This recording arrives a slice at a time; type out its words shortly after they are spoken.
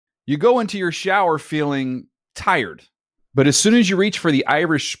You go into your shower feeling tired, but as soon as you reach for the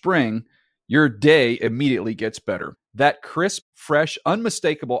Irish Spring, your day immediately gets better. That crisp, fresh,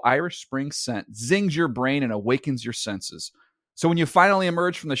 unmistakable Irish Spring scent zings your brain and awakens your senses. So when you finally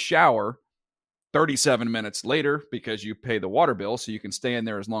emerge from the shower 37 minutes later, because you pay the water bill so you can stay in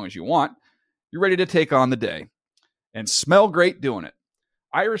there as long as you want, you're ready to take on the day and smell great doing it.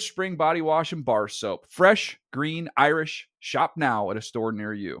 Irish Spring Body Wash and Bar Soap. Fresh, green, Irish. Shop now at a store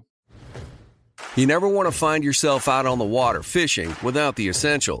near you. You never want to find yourself out on the water fishing without the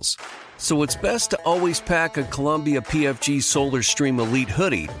essentials. So it's best to always pack a Columbia PFG Solar Stream Elite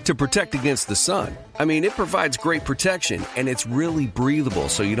hoodie to protect against the sun. I mean, it provides great protection, and it's really breathable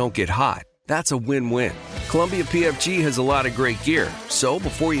so you don't get hot. That's a win-win. Columbia PFG has a lot of great gear. So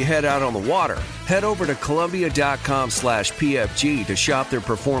before you head out on the water, head over to Columbia.com/PFG to shop their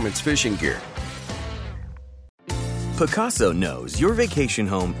performance fishing gear. Pacaso knows your vacation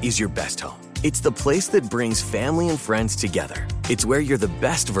home is your best home. It's the place that brings family and friends together. It's where you're the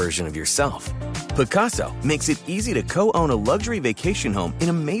best version of yourself. Pacaso makes it easy to co-own a luxury vacation home in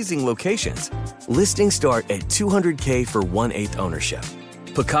amazing locations. Listings start at $200K for 1/8 ownership.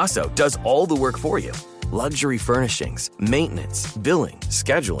 Pacaso does all the work for you. Luxury furnishings, maintenance, billing,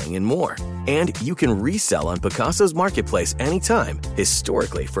 scheduling, and more. And you can resell on Pacaso's marketplace anytime,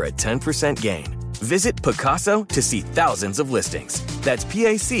 historically for a 10% gain. Visit Pacaso to see thousands of listings. That's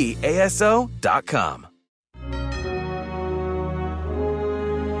PACASO.com.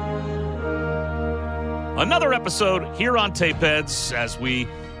 Another episode here on Tapeheads as we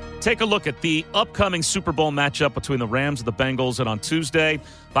take a look at the upcoming Super Bowl matchup between the Rams and the Bengals. And on Tuesday,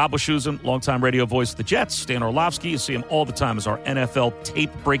 Bob Wischusen, longtime radio voice of the Jets. Dan Orlovsky, you see him all the time as our NFL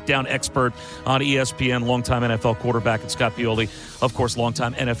tape breakdown expert on ESPN, longtime NFL quarterback, and Scott Pioli, of course,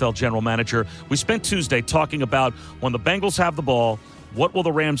 longtime NFL general manager. We spent Tuesday talking about when the Bengals have the ball, what will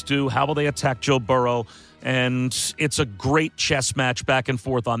the Rams do? How will they attack Joe Burrow? And it's a great chess match back and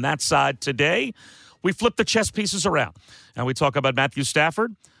forth on that side. Today, we flip the chess pieces around, and we talk about Matthew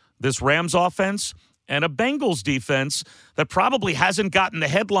Stafford, this Rams offense, and a Bengals defense that probably hasn't gotten the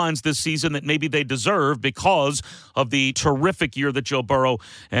headlines this season that maybe they deserve because of the terrific year that Joe Burrow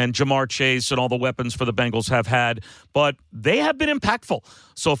and Jamar Chase and all the weapons for the Bengals have had. But they have been impactful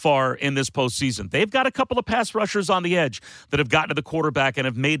so far in this postseason. They've got a couple of pass rushers on the edge that have gotten to the quarterback and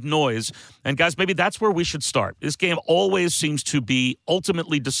have made noise. And, guys, maybe that's where we should start. This game always seems to be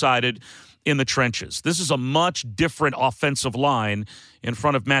ultimately decided in the trenches. This is a much different offensive line in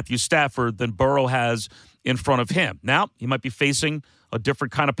front of Matthew Stafford than Burrow has in front of him. Now, he might be facing a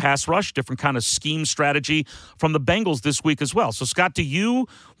different kind of pass rush, different kind of scheme strategy from the Bengals this week as well. So, Scott, do you,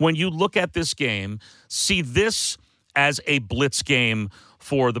 when you look at this game, see this as a blitz game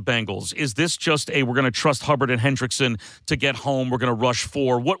for the Bengals? Is this just we're going to trust Hubbard and Hendrickson to get home, we're going to rush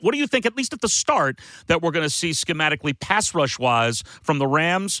 4? What do you think, at least at the start, that we're going to see schematically pass rush-wise from the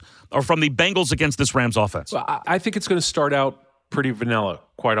Rams or from the Bengals against this Rams offense? Well, I think it's going to start out pretty vanilla,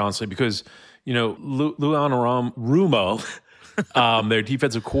 quite honestly, because, you know, Luan Rumo, their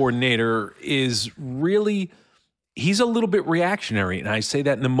defensive coordinator, is really – he's a little bit reactionary, and I say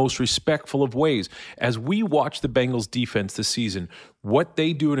that in the most respectful of ways. As we watch the Bengals defense this season, what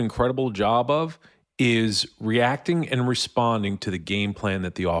they do an incredible job of is reacting and responding to the game plan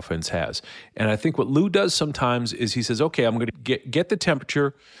that the offense has. And I think what Lou does sometimes is he says, okay, I'm going to get the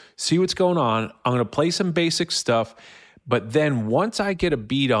temperature, see what's going on. I'm going to play some basic stuff. But then once I get a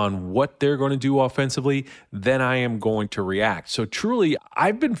beat on what they're going to do offensively, then I am going to react. So truly,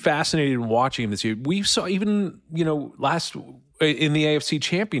 I've been fascinated in watching him this year. We saw even, last in the AFC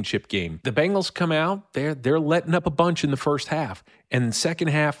Championship game, the Bengals come out, they're letting up a bunch in the first half. And in the second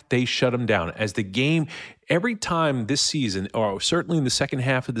half, they shut them down. As the game, every time this season, or certainly in the second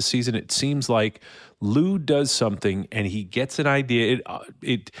half of the season, it seems like Lou does something and he gets an idea.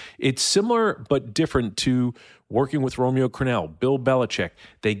 It's similar but different to working with Romeo Crennel, Bill Belichick.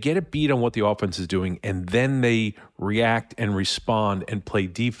 They get a beat on what the offense is doing, and then they react and respond and play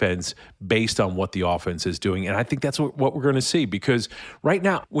defense based on what the offense is doing. And I think that's what we're going to see, because right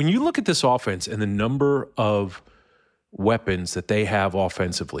now, when you look at this offense and the number of weapons that they have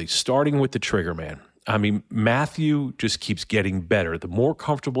offensively, starting with the trigger man, I mean, Matthew just keeps getting better. The more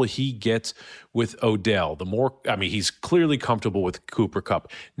comfortable he gets with Odell, he's clearly comfortable with Cooper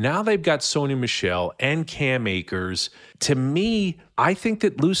Kupp. Now they've got Sony Michel and Cam Akers. To me, I think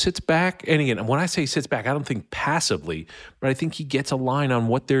that Lou sits back. And again, when I say sits back, I don't think passively, but I think he gets a line on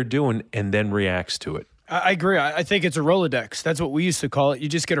what they're doing and then reacts to it. I agree. I think it's a Rolodex. That's what we used to call it. You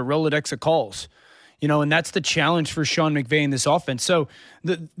just get a Rolodex of calls. And that's the challenge for Sean McVay in this offense. So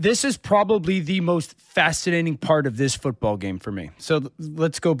this is probably the most fascinating part of this football game for me. So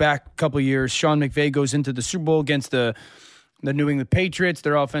let's go back a couple of years. Sean McVay goes into the Super Bowl against the New England Patriots.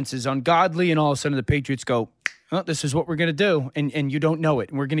 Their offense is ungodly, and all of a sudden the Patriots go, oh, this is what we're going to do, and you don't know it.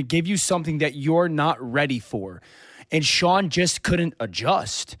 And we're going to give you something that you're not ready for. And Sean just couldn't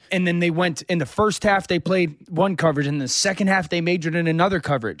adjust. And then they went in the first half, they played one coverage. And in the second half, they majored in another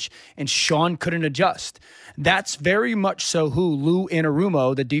coverage. And Sean couldn't adjust. That's very much so who Lou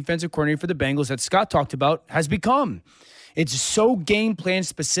Anarumo, the defensive coordinator for the Bengals that Scott talked about, has become. It's so game plan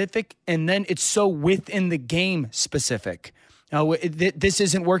specific, and then it's so within the game specific. This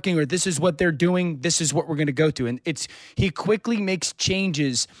isn't working, or this is what they're doing. This is what we're going to go to. And he quickly makes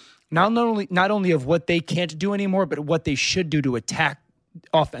changes not only of what they can't do anymore, but what they should do to attack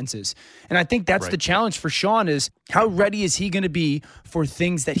offenses. And I think that's the challenge for Sean, is how ready is he going to be for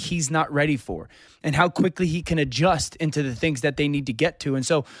things that he's not ready for, and how quickly he can adjust into the things that they need to get to. And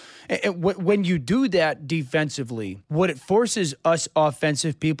so when you do that defensively, what it forces us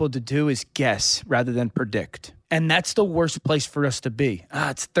offensive people to do is guess rather than predict. And that's the worst place for us to be.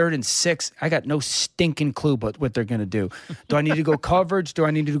 It's 3rd and 6. I got no stinking clue but what they're going to do. Do I need to go coverage? Do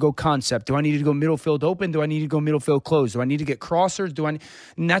I need to go concept? Do I need to go middle field open? Do I need to go middle field close? Do I need to get crossers?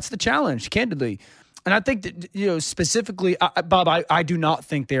 And that's the challenge, candidly. And I think that, specifically, Bob, I do not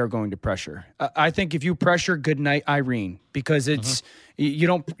think they are going to pressure. I think if you pressure, good night, Irene, because it's you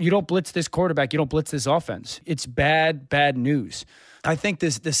don't blitz this quarterback. You don't blitz this offense. It's bad news. I think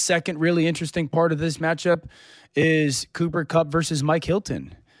the second really interesting part of this matchup is Cooper Kupp versus Mike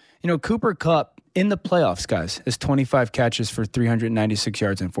Hilton. Cooper Kupp in the playoffs, guys, is 25 catches for 396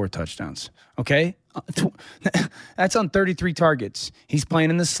 yards and 4 touchdowns. Okay? That's on 33 targets. He's playing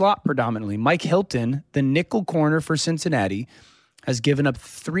in the slot predominantly. Mike Hilton, the nickel corner for Cincinnati, has given up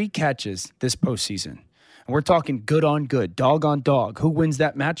 3 catches this postseason. And we're talking good on good, dog on dog. Who wins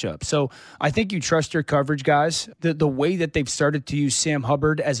that matchup? So I think you trust your coverage, guys. The way that they've started to use Sam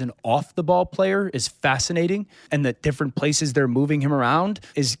Hubbard as an off-the-ball player is fascinating, and the different places they're moving him around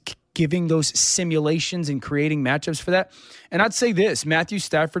is giving those simulations and creating matchups for that. And I'd say this, Matthew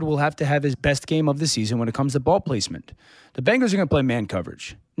Stafford will have to have his best game of the season when it comes to ball placement. The Bengals are going to play man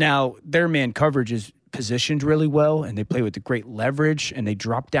coverage. Now, their man coverage is positioned really well, and they play with the great leverage, and they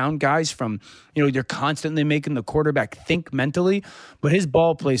drop down guys from, they're constantly making the quarterback think mentally, but his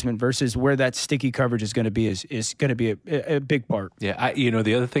ball placement versus where that sticky coverage is going to be is going to be a big part. Yeah,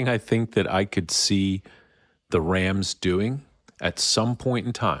 the other thing I think that I could see the Rams doing at some point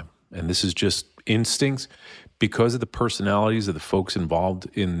in time, and this is just instincts, because of the personalities of the folks involved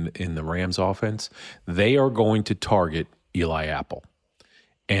in the Rams offense, they are going to target Eli Apple.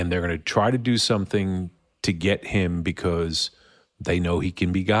 And they're going to try to do something to get him because they know he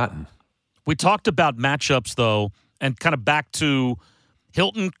can be gotten. We talked about matchups, though, and kind of back to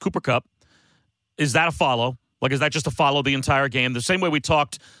Hilton, Cooper Kupp. Is that a follow? Is that just a follow the entire game? The same way we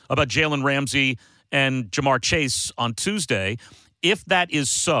talked about Jalen Ramsey and Jamar Chase on Tuesday. If that is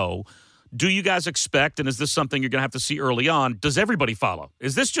so, do you guys expect, and is this something you're going to have to see early on, does everybody follow?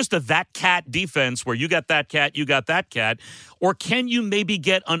 Is this just a that cat defense where you got that cat, you got that cat? Or can you maybe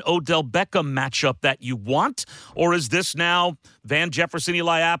get an Odell Beckham matchup that you want? Or is this now Van Jefferson,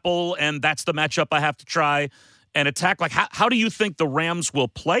 Eli Apple, and that's the matchup I have to try and attack? How do you think the Rams will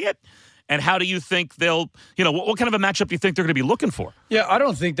play it? And how do you think they'll, what kind of a matchup do you think they're going to be looking for? Yeah, I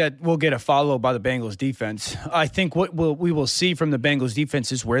don't think that we'll get a follow by the Bengals defense. I think what we will see from the Bengals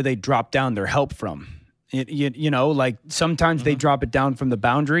defense is where they drop down their help from. Sometimes they drop it down from the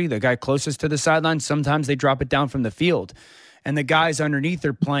boundary, the guy closest to the sideline. Sometimes they drop it down from the field. And the guys underneath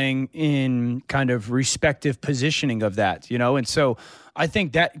are playing in kind of respective positioning of that, And so I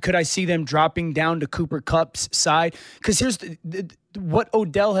think that, could I see them dropping down to Cooper Kupp's side? Because here's what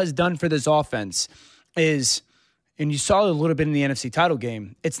Odell has done for this offense is, and you saw it a little bit in the NFC title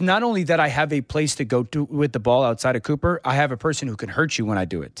game, it's not only that I have a place to go to with the ball outside of Cooper, I have a person who can hurt you when I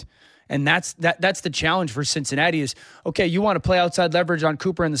do it. And that's the challenge for Cincinnati is, okay, you want to play outside leverage on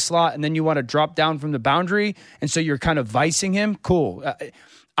Cooper in the slot, and then you want to drop down from the boundary, and so you're kind of vicing him. Cool.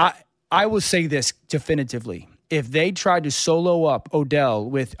 I will say this definitively. If they tried to solo up Odell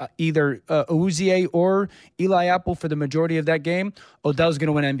with either Awuzie or Eli Apple for the majority of that game, Odell's going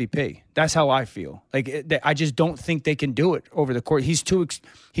to win MVP. That's how I feel. I just don't think they can do it over the court. He's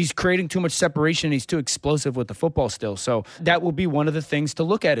creating too much separation. He's too explosive with the football still. So that will be one of the things to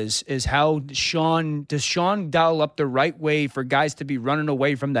look at is how does Sean dial up the right way for guys to be running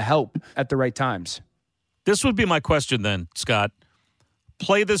away from the help at the right times? This would be my question then, Scott.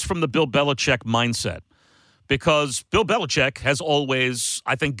 Play this from the Bill Belichick mindset. because Bill Belichick has always,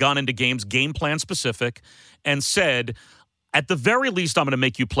 I think, gone into games game plan specific and said, at the very least, I'm going to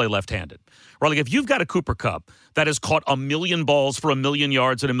make you play left-handed. Right? Like if you've got a Cooper Kupp that has caught 1 million balls for 1 million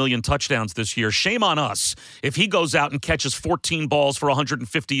yards and 1 million touchdowns this year, shame on us if he goes out and catches 14 balls for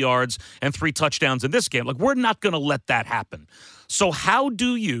 150 yards and 3 touchdowns in this game. Like we're not going to let that happen. So how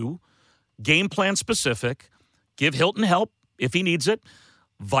do you, game plan specific, give Hilton help if he needs it,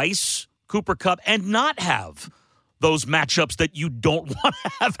 vice Cooper Kupp, and not have those matchups that you don't want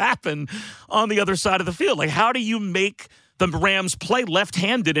to have happen on the other side of the field? Like how do you make the Rams play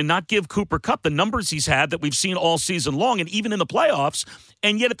left-handed and not give Cooper Kupp the numbers he's had that we've seen all season long and even in the playoffs,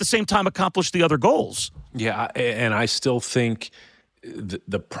 and yet at the same time accomplish the other goals? Yeah, and I still think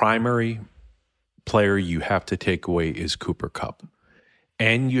the primary player you have to take away is Cooper Kupp.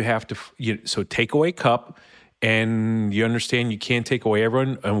 And you have to so take away Kupp, and you understand you can't take away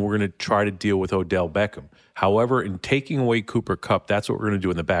everyone, and we're going to try to deal with Odell Beckham. However, in taking away Cooper Kupp, that's what we're going to do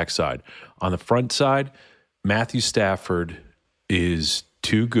on the backside. On the front side, Matthew Stafford is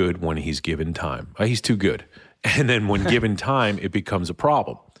too good when he's given time. He's too good. And then when given time, it becomes a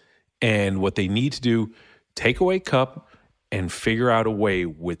problem. And what they need to do, take away Kupp and figure out a way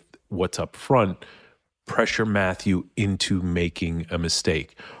with what's up front, pressure Matthew into making a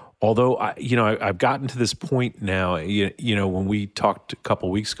mistake. Although, I've gotten to this point now, when we talked a couple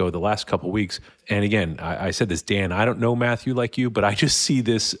weeks ago, the last couple weeks, and again, I said this, Dan, I don't know Matthew like you, but I just see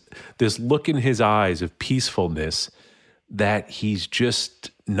this look in his eyes of peacefulness that he's just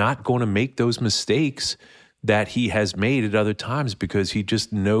not going to make those mistakes that he has made at other times because he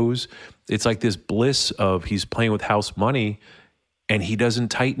just knows it's like this bliss of he's playing with house money and he doesn't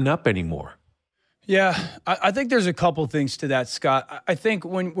tighten up anymore. Yeah, I think there's a couple things to that, Scott. I think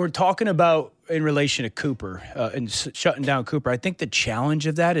when we're talking about in relation to Cooper and shutting down Cooper, I think the challenge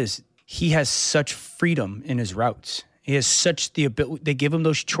of that is he has such freedom in his routes. He has such the ability. They give him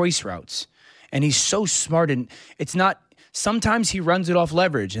those choice routes, and he's so smart. And it's not. Sometimes he runs it off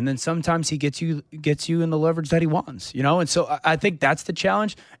leverage, and then sometimes he gets you in the leverage that he wants. And so I think that's the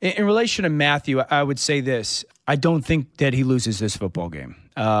challenge. In relation to Matthew, I would say this: I don't think that he loses this football game.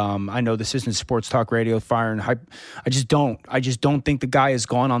 I know this isn't sports talk radio, fire and hype. I just don't think the guy has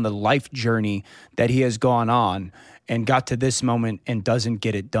gone on the life journey that he has gone on and got to this moment and doesn't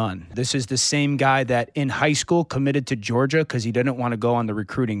get it done. This is the same guy that in high school committed to Georgia because he didn't want to go on the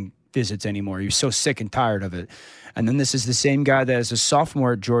recruiting visits anymore. He was so sick and tired of it. And then this is the same guy that as a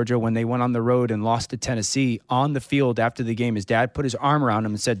sophomore at Georgia, when they went on the road and lost to Tennessee, on the field after the game, his dad put his arm around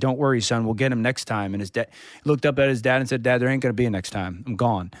him and said, "Don't worry, son, we'll get him next time." And his dad looked up at his dad and said, "Dad, there ain't going to be a next time. I'm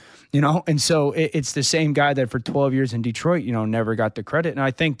gone." And so it's the same guy that for 12 years in Detroit, never got the credit. And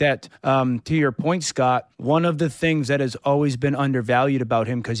I think that, to your point, Scott, one of the things that has always been undervalued about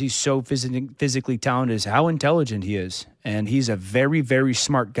him, because he's so physically talented, is how intelligent he is. And he's a very, very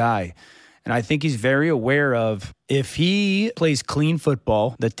smart guy. And I think he's very aware of if he plays clean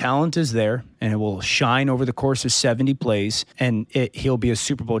football, the talent is there and it will shine over the course of 70 plays, and he'll be a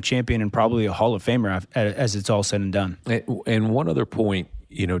Super Bowl champion and probably a Hall of Famer as it's all said and done. And one other point,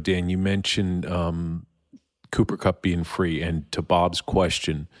 Dan, you mentioned Cooper Kupp being free. And to Bob's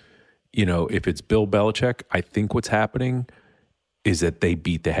question, if it's Bill Belichick, I think what's happening is that they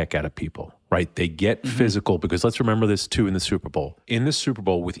beat the heck out of people. Right? They get physical because let's remember this too in the Super Bowl. In the Super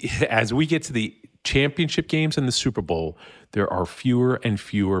Bowl, as we get to the championship games in the Super Bowl, there are fewer and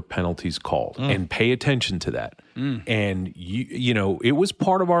fewer penalties called. And pay attention to that. And it was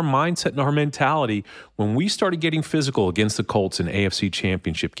part of our mindset and our mentality when we started getting physical against the Colts in AFC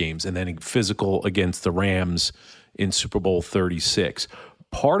championship games and then physical against the Rams in Super Bowl 36.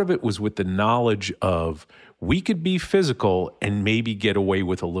 Part of it was with the knowledge of we could be physical and maybe get away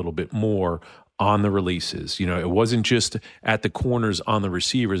with a little bit more on the releases. It wasn't just at the corners on the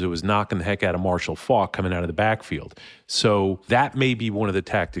receivers. It was knocking the heck out of Marshall Faulk coming out of the backfield. So that may be one of the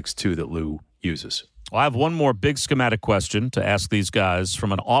tactics, too, that Lou uses. Well, I have one more big schematic question to ask these guys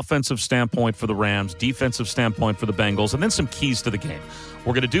from an offensive standpoint for the Rams, defensive standpoint for the Bengals, and then some keys to the game.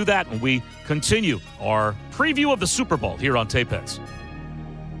 We're going to do that when we continue our preview of the Super Bowl here on Tapeheads.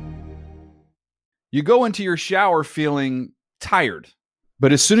 You go into your shower feeling tired,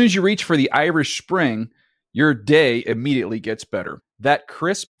 but as soon as you reach for the Irish Spring, your day immediately gets better. That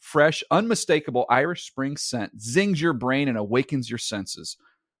crisp, fresh, unmistakable Irish Spring scent zings your brain and awakens your senses.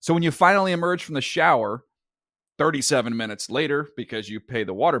 So when you finally emerge from the shower, 37 minutes later, because you pay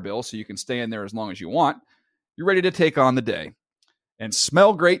the water bill so you can stay in there as long as you want, you're ready to take on the day and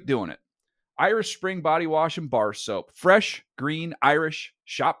smell great doing it. Irish Spring Body Wash and Bar Soap. Fresh, green, Irish.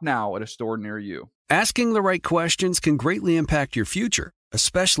 Shop now at a store near you. Asking the right questions can greatly impact your future,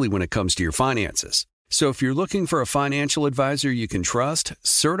 especially when it comes to your finances. So if you're looking for a financial advisor you can trust,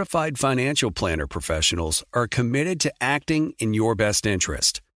 certified financial planner professionals are committed to acting in your best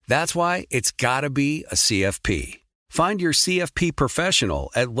interest. That's why it's got to be a CFP. Find your CFP professional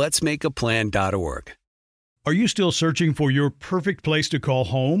at letsmakeaplan.org. Are you still searching for your perfect place to call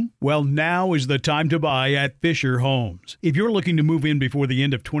home? Well, now is the time to buy at Fisher Homes. If you're looking to move in before the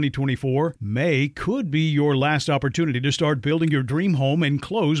end of 2024, May could be your last opportunity to start building your dream home and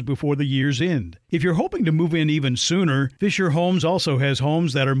close before the year's end. If you're hoping to move in even sooner, Fisher Homes also has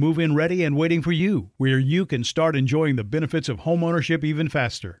homes that are move-in ready and waiting for you, where you can start enjoying the benefits of homeownership even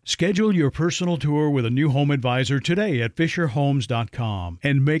faster. Schedule your personal tour with a new home advisor today at FisherHomes.com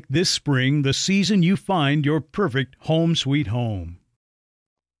and make this spring the season you find your perfect home sweet home.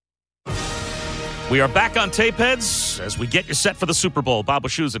 We are back on Tape Heads as we get you set for the Super Bowl. Bob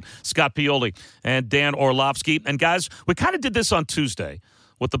Wischusen, Scott Pioli, and Dan Orlovsky. And guys, we kind of did this on Tuesday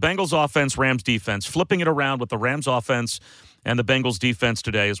with the Bengals offense, Rams defense, flipping it around with the Rams offense and the Bengals defense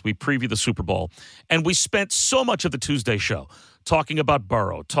today as we preview the Super Bowl. And we spent so much of the Tuesday show talking about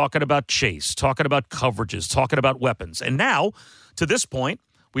Burrow, talking about Chase, talking about coverages, talking about weapons. And now, to this point,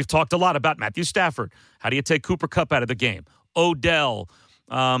 we've talked a lot about Matthew Stafford. How do you take Cooper Kupp out of the game? Odell,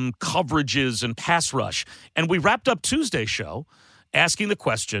 coverages and pass rush. And we wrapped up Tuesday's show asking the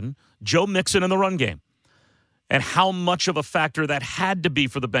question, Joe Mixon in the run game, and how much of a factor that had to be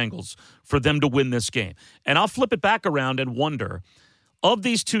for the Bengals for them to win this game. And I'll flip it back around and wonder, of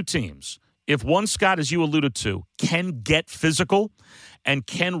these two teams, if one, Scott, as you alluded to, can get physical and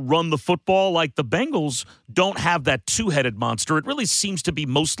can run the football, like the Bengals don't have that two-headed monster. It really seems to be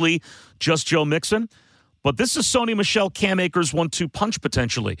mostly just Joe Mixon. But this is Sony Michel, Cam Akers 1-2 punch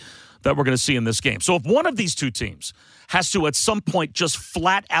potentially that we're going to see in this game. So if one of these two teams has to at some point just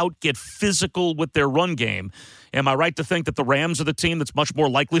flat out get physical with their run game, am I right to think that the Rams are the team that's much more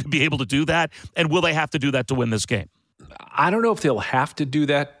likely to be able to do that? And will they have to do that to win this game? I don't know if they'll have to do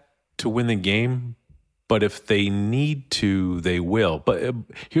that to win the game, but if they need to, they will. But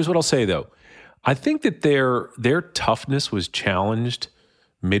here's what I'll say, though. I think that their toughness was challenged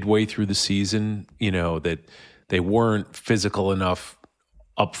midway through the season, that they weren't physical enough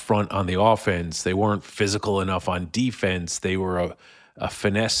up front on the offense. They weren't physical enough on defense. They were a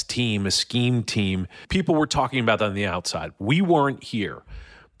finesse team, a scheme team. People were talking about that on the outside. We weren't here.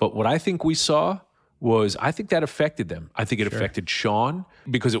 But what I think we saw was, I think that affected them. I think it affected Sean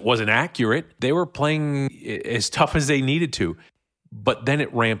because it wasn't accurate. They were playing as tough as they needed to. But then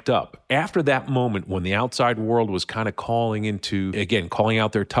it ramped up. After that moment when the outside world was kind of calling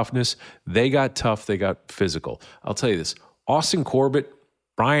out their toughness, they got tough, they got physical. I'll tell you this, Austin Corbett,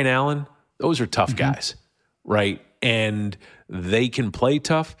 Brian Allen, those are tough guys, right? And they can play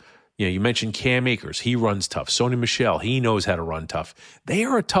tough. You mentioned Cam Akers, he runs tough. Sony Michel, he knows how to run tough. They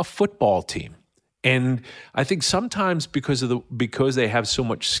are a tough football team. And I think sometimes because they have so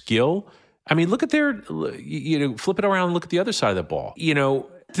much skill, I mean, look at flip it around and look at the other side of the ball.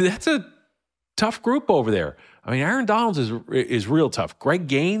 That's a tough group over there. I mean, Aaron Donald is real tough. Greg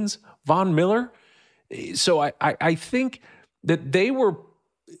Gaines, Von Miller. So I think that they were,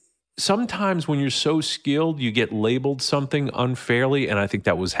 sometimes when you're so skilled, you get labeled something unfairly, and I think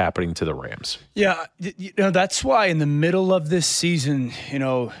that was happening to the Rams. Yeah, that's why in the middle of this season,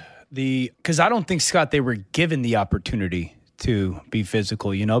 because I don't think, Scott, they were given the opportunity to be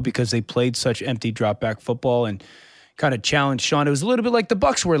physical, because they played such empty drop back football and kind of challenged Sean. It was a little bit like the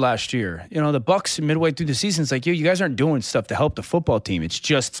Bucs were last year. The Bucs midway through the season, it's like, you guys aren't doing stuff to help the football team. It's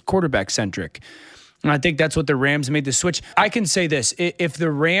just quarterback centric. And I think that's what the Rams made the switch. I can say this, if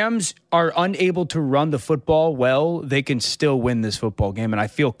the Rams are unable to run the football well, they can still win this football game. And I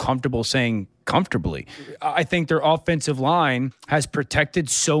feel comfortable saying comfortably. I think their offensive line has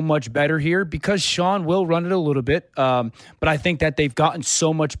protected so much better here because Sean will run it a little bit. But I think that they've gotten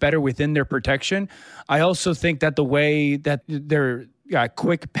so much better within their protection. I also think that the way that their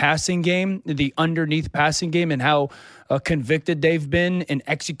quick passing game, the underneath passing game, and how convicted they've been in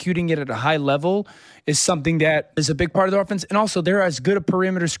executing it at a high level is something that is a big part of their offense. And also, they're as good a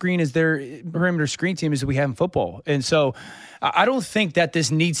perimeter screen team as we have in football. And so I don't think that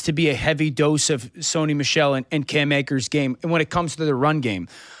this needs to be a heavy dose of Sony Michel and Cam Akers' game. And when it comes to the run game,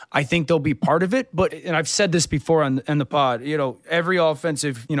 I think they'll be part of it. But, and I've said this before on the pod, every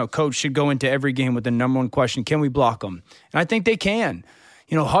offensive, coach should go into every game with the number one question: can we block them? And I think they can.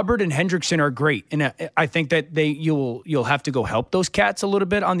 Hubbard and Hendrickson are great, and I think that you'll have to go help those cats a little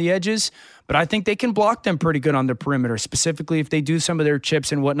bit on the edges, but I think they can block them pretty good on the perimeter, specifically if they do some of their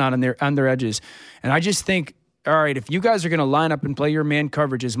chips and whatnot on their edges. And I just think, all right, if you guys are going to line up and play your man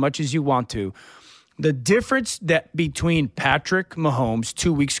coverage as much as you want to, The difference that between Patrick Mahomes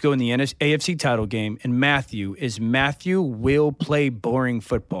 2 weeks ago in the AFC title game and Matthew is Matthew will play boring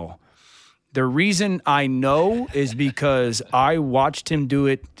football. The reason I know is because I watched him do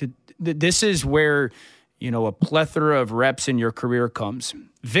it. This is where, a plethora of reps in your career comes.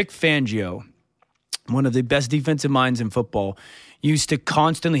 Vic Fangio, one of the best defensive minds in football, used to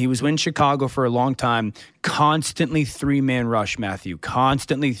constantly, he was in Chicago for a long time, constantly three-man rush Matthew.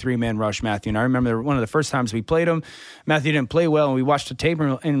 And I remember one of the first times we played him, Matthew didn't play well, and we watched the tape,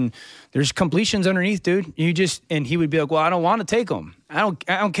 and there's completions underneath, dude. And he would be like, well, I don't want to take them. I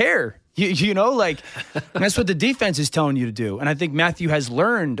don't care. That's what the defense is telling you to do. And I think Matthew has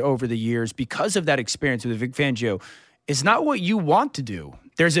learned over the years because of that experience with Vic Fangio, it's not what you want to do.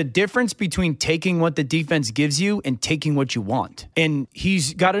 There's a difference between taking what the defense gives you and taking what you want. And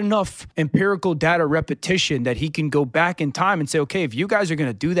he's got enough empirical data repetition that he can go back in time and say, okay, if you guys are going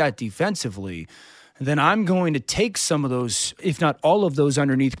to do that defensively, then I'm going to take some of those, if not all of those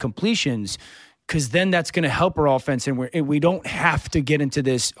underneath completions, because then that's going to help our offense. And we don't have to get into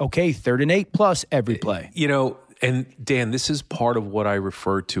this, 3rd and 8 plus every play. And Dan, this is part of what I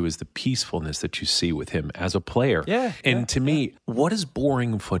refer to as the peacefulness that you see with him as a player. Yeah. And to me, what is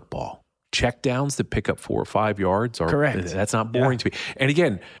boring football? Check downs that pick up 4 or 5 yards? Correct. That's not boring to me. And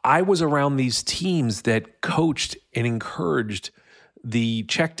again, I was around these teams that coached and encouraged the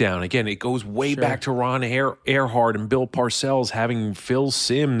check down. Again, it goes way back to Ron Earhart and Bill Parcells having Phil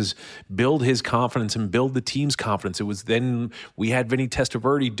Simms build his confidence and build the team's confidence. It was then we had Vinny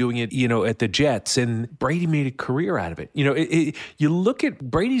Testaverde doing it, at the Jets, and Brady made a career out of it. You look at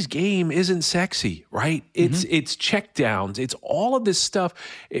Brady's game isn't sexy, right? It's check downs. It's all of this stuff.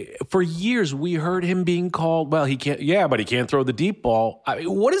 For years, we heard him being called, well, he can't throw the deep ball.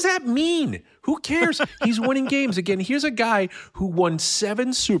 What does that mean? Who cares? He's winning games. Again, here's a guy who won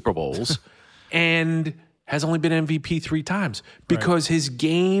 7 Super Bowls and has only been MVP 3 times because his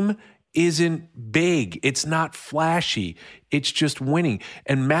game isn't big. It's not flashy. It's just winning.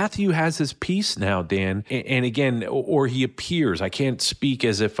 And Matthew has this piece now, Dan, and again, or he appears, I can't speak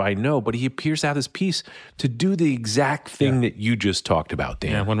as if I know, but he appears to have this piece to do the exact thing that you just talked about,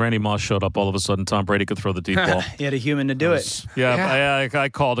 Dan. Yeah, when Randy Moss showed up, all of a sudden Tom Brady could throw the deep ball. He had a human to do it. I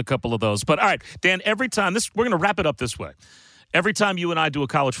called a couple of those. But all right, Dan, every time, we're going to wrap it up this way. Every time you and I do a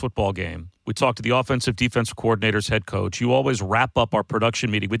college football game, we talk to the offensive, defensive coordinators, head coach. You always wrap up our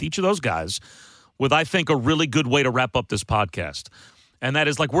production meeting with each of those guys with, I think, a really good way to wrap up this podcast. And that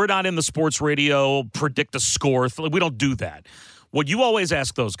is we're not in the sports radio, predict a score. We don't do that. What you always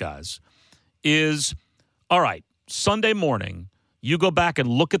ask those guys is, all right, Sunday morning, you go back and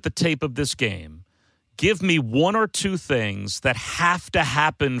look at the tape of this game. Give me 1 or 2 things that have to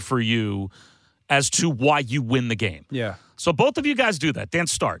happen for you as to why you win the game. Yeah. So both of you guys do that. Dan,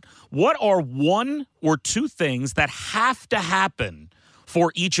 start. What are 1 or 2 things that have to happen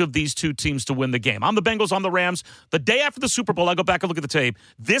for each of these 2 teams to win the game? I'm the Bengals, I'm the Rams. The day after the Super Bowl, I go back and look at the tape.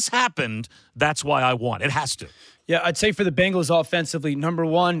 This happened. That's why I won. It has to. Yeah, I'd say for the Bengals offensively, number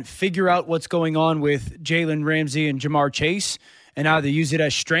 1, figure out what's going on with Jalen Ramsey and Jamar Chase, and either use it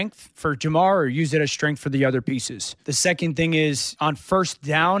as strength for Jamar or use it as strength for the other pieces. The second thing is on first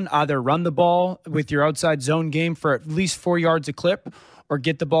down, either run the ball with your outside zone game for at least 4 yards a clip or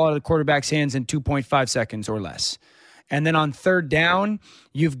get the ball out of the quarterback's hands in 2.5 seconds or less. And then on third down,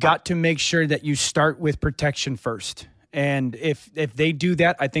 you've got to make sure that you start with protection first. And if they do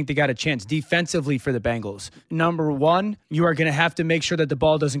that, I think they got a chance defensively for the Bengals. Number 1, you are going to have to make sure that the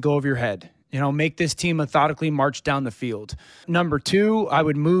ball doesn't go over your head. Make this team methodically march down the field. Number 2, I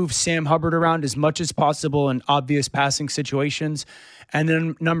would move Sam Hubbard around as much as possible in obvious passing situations. And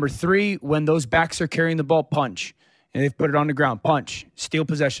then number 3, when those backs are carrying the ball, punch. And they've put it on the ground, punch. Steal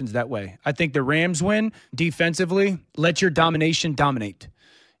possessions that way. I think the Rams win defensively. Let your domination dominate.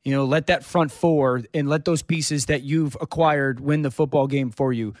 Let that front 4 and let those pieces that you've acquired win the football game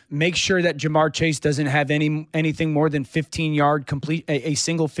for you. Make sure that Jamar Chase doesn't have anything more than 15-yard complete, a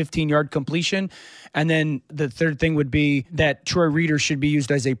single 15-yard completion. And then the third thing would be that Troy Reeder should be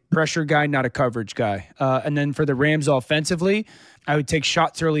used as a pressure guy, not a coverage guy. And then for the Rams offensively, I would take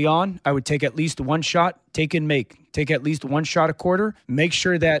shots early on. I would take at least 1 shot, take and make. Take at least 1 shot a quarter. Make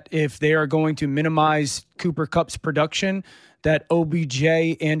sure that if they are going to minimize Cooper Kupp's production, that OBJ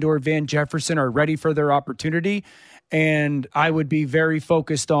and or Van Jefferson are ready for their opportunity. And I would be very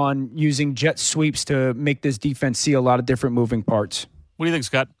focused on using jet sweeps to make this defense see a lot of different moving parts. What do you think,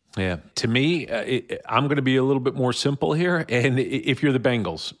 Scott? Yeah, to me, I'm going to be a little bit more simple here. And if you're the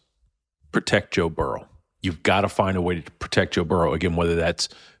Bengals, protect Joe Burrow. You've got to find a way to protect Joe Burrow, again, whether that's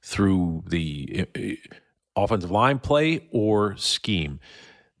through the offensive line play or scheme.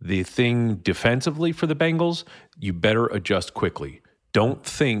 The thing defensively for the Bengals, you better adjust quickly. Don't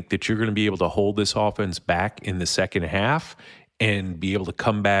think that you're going to be able to hold this offense back in the second half and be able to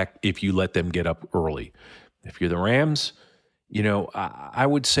come back if you let them get up early. If you're the Rams, I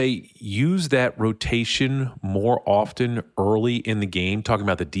would say use that rotation more often early in the game, talking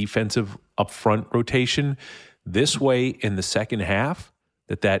about the defensive upfront rotation. This way, in the second half,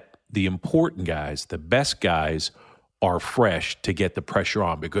 that the important guys, the best guys, are fresh to get the pressure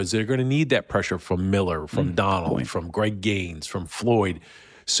on, because they're going to need that pressure from Miller, from Donald, from Greg Gaines, from Floyd.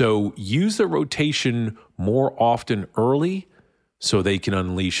 So use the rotation more often early so they can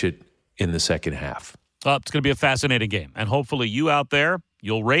unleash it in the second half. It's going to be a fascinating game. And hopefully you out there,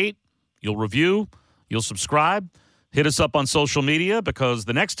 you'll rate, you'll review, you'll subscribe. Hit us up on social media, because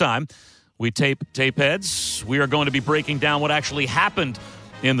the next time we tape heads, we are going to be breaking down what actually happened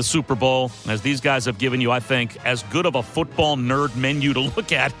in the Super Bowl, as these guys have given you, I think, as good of a football nerd menu to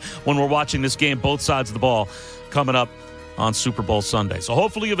look at when we're watching this game, both sides of the ball, coming up on Super Bowl Sunday. So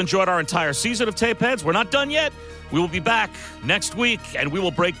hopefully you've enjoyed our entire season of Tape Heads. We're not done yet. We will be back next week, and we will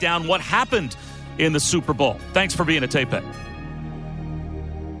break down what happened in the Super Bowl. Thanks for being a Tape Head.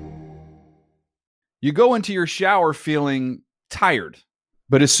 You go into your shower feeling tired,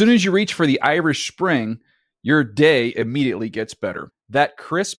 but as soon as you reach for the Irish Spring, your day immediately gets better. That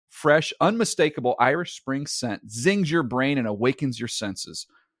crisp, fresh, unmistakable Irish Spring scent zings your brain and awakens your senses.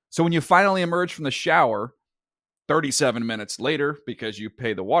 So when you finally emerge from the shower 37 minutes later, because you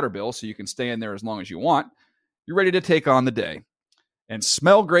pay the water bill so you can stay in there as long as you want, you're ready to take on the day and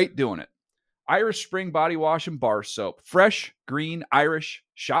smell great doing it. Irish Spring Body Wash and Bar Soap. Fresh, green, Irish.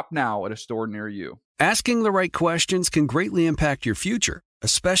 Shop now at a store near you. Asking the right questions can greatly impact your future,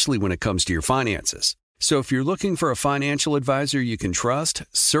 especially when it comes to your finances. So if you're looking for a financial advisor you can trust,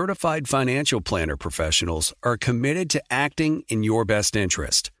 certified financial planner professionals are committed to acting in your best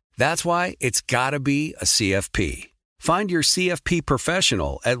interest. That's why it's got to be a CFP. Find your CFP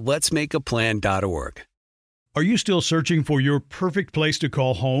professional at letsmakeaplan.org. Are you still searching for your perfect place to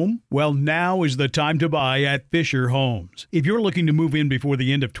call home? Well, now is the time to buy at Fisher Homes. If you're looking to move in before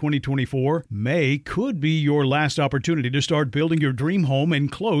the end of 2024, May could be your last opportunity to start building your dream home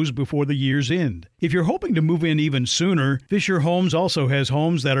and close before the year's end. If you're hoping to move in even sooner, Fisher Homes also has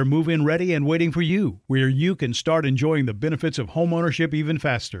homes that are move-in ready and waiting for you, where you can start enjoying the benefits of homeownership even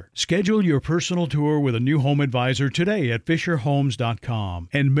faster. Schedule your personal tour with a new home advisor today at FisherHomes.com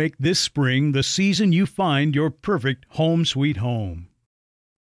and make this spring the season you find your perfect home sweet home.